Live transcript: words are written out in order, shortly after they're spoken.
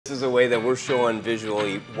is a way that we're showing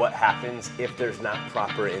visually what happens if there's not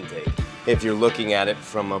proper intake. If you're looking at it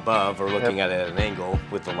from above or looking at it at an angle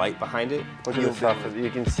with the light behind it. Look at the Soffit.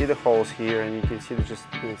 You can see the holes here, and you can see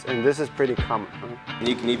and this is pretty common. Huh? And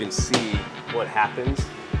you can even see what happens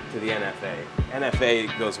to the NFA.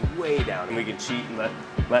 NFA goes way down, and we can cheat and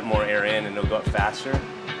let more air in, and it'll go up faster.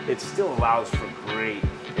 It still allows for great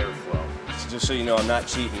airflow. So just so you know, I'm not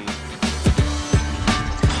cheating.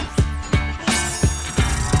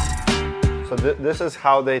 So this is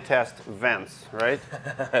how they test vents, right?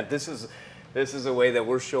 This is a way that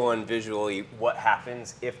we're showing visually what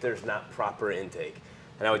happens if there's not proper intake.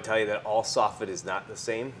 And I would tell you that all Soffit is not the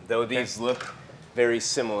same. Though these look very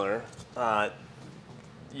similar,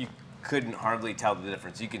 you couldn't hardly tell the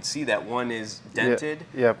difference. You can see that one is dented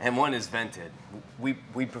and one is vented.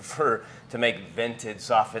 We prefer to make vented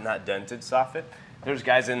Soffit, not dented Soffit. There's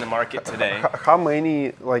guys in the market today. How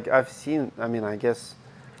many, like I've seen, I mean, I guess,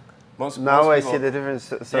 most I people, see the difference.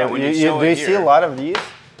 So yeah, when do you see a lot of these?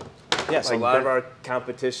 Yes, like a lot of our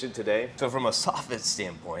competition today. So from a Soffit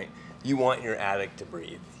standpoint, you want your attic to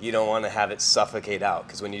breathe. You don't want to have it suffocate out,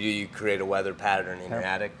 because when you do, you create a weather pattern in your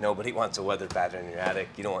attic. Nobody wants a weather pattern in your attic.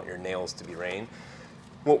 You don't want your nails to be rain.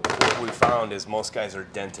 What we found is most guys are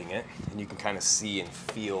denting it, and you can kind of see and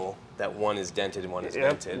feel that one is dented and one is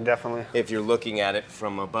vented. Definitely. If you're looking at it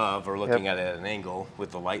from above or looking at it at an angle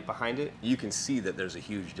with the light behind it, you can see that there's a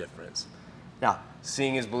huge difference. Now,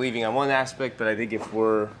 seeing is believing on one aspect, but I think if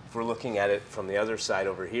we're looking at it from the other side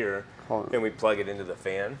over here, and we plug it into the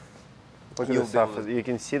fan, look at the Soffit. You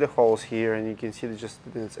can see the holes here, and you can see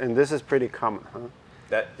and this is pretty common,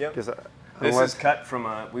 huh? This is cut from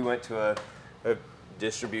we went to a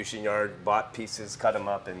distribution yard, bought pieces, cut them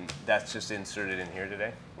up, and that's just inserted in here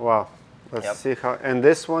today. Wow. Let's see how, and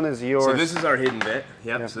this one is yours. So this is our hidden vent.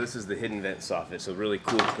 So this is the hidden vent Soffit. So really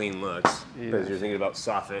cool, clean looks. Because you're thinking about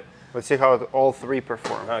Soffit. Let's see how all three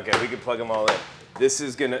perform. Okay, we can plug them all in. This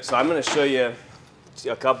is gonna, so I'm gonna show you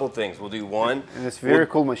a couple things. We'll do one. And it's a very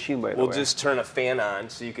cool machine, by the way. We'll just turn a fan on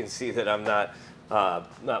so you can see that I'm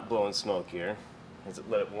not blowing smoke here. Let's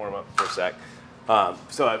let it warm up for a sec.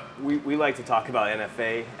 We like to talk about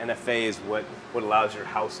NFA. NFA is what allows your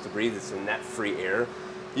house to breathe. It's a net-free air.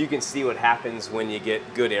 You can see what happens when you get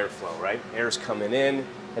good airflow, right? Air's coming in,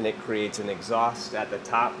 and it creates an exhaust at the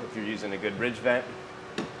top if you're using a good ridge vent.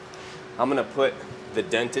 I'm gonna put the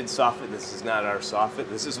dented Soffit. This is not our Soffit.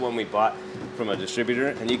 This is one we bought from a distributor,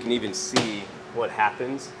 and you can even see what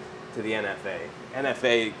happens to the NFA.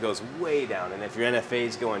 NFA goes way down, and if your NFA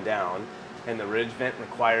is going down, and the ridge vent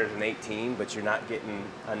requires an 18, but you're not getting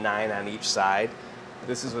a 9 on each side,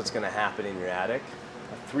 this is what's going to happen in your attic.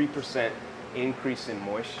 A 3% increase in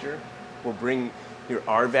moisture will bring your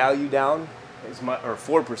R value down, as much, or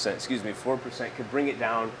 4%, excuse me, 4% could bring it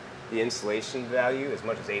down the insulation value as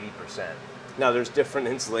much as 80%. Now there's different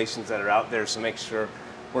insulations that are out there, so make sure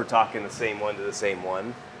we're talking the same one to the same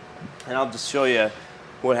one. And I'll just show you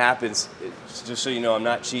what happens, just so you know I'm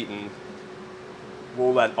not cheating.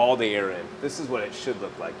 We'll let all the air in. This is what it should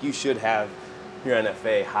look like. You should have your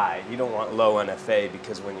NFA high. You don't want low NFA,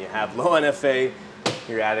 because when you have low NFA,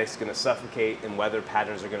 your attic's gonna suffocate and weather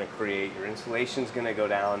patterns are gonna create. Your insulation's gonna go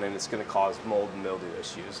down, and it's gonna cause mold and mildew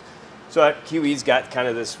issues. So QE's got kind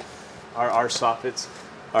of this, our Soffits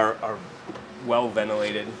are well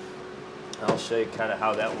ventilated. I'll show you kind of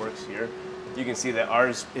how that works here. You can see that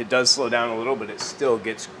ours, it does slow down a little, but it still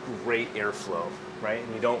gets great airflow, right?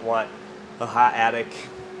 And you don't want a hot attic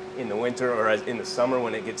in the winter or in the summer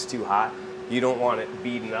when it gets too hot. You don't want it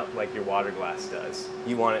beating up like your water glass does.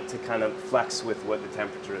 You want it to kind of flex with what the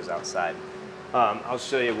temperature is outside. I'll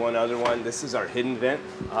show you one other one. This is our hidden vent.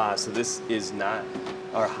 So this is not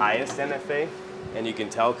our highest NFA, and you can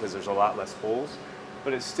tell because there's a lot less holes,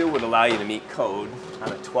 but it still would allow you to meet code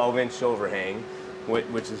on a 12-inch overhang,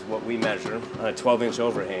 which is what we measure. On a 12-inch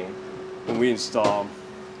overhang, when we install,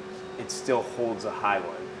 it still holds a high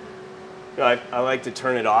one. I like to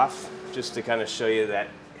turn it off just to kind of show you that,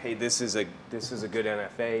 hey, this is a good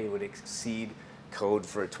NFA. It would exceed code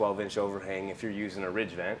for a 12-inch overhang if you're using a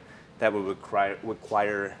ridge vent. That would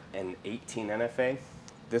require an 18 NFA.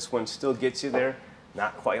 This one still gets you there,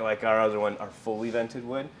 not quite like our other one, our fully vented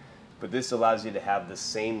would, but this allows you to have the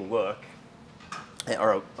same look,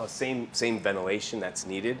 or a same ventilation that's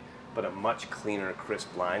needed, but a much cleaner,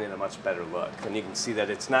 crisp line and a much better look. And you can see that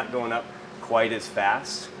it's not going up quite as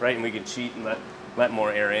fast, right? And we can cheat and let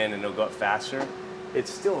more air in, and it'll go up faster. It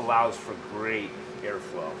still allows for great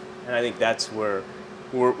airflow. And I think that's where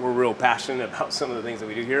we're real passionate about some of the things that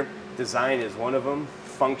we do here. Design is one of them,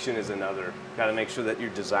 function is another. Got to make sure that your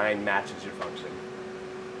design matches your function.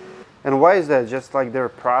 And why is that? Just like their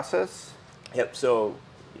process? Yep, so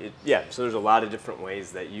Yeah, so there's a lot of different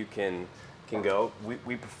ways that you can go.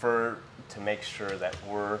 We prefer to make sure that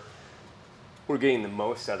we're getting the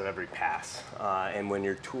most out of every pass. And when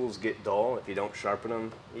your tools get dull, if you don't sharpen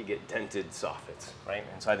them, you get dented soffits, right?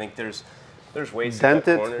 And so I think there's ways to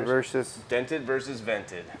cut corners. Dented versus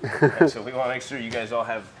vented. And so we want to make sure you guys all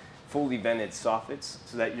have fully vented soffits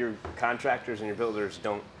so that your contractors and your builders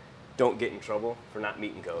don't get in trouble for not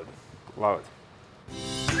meeting code. Love it.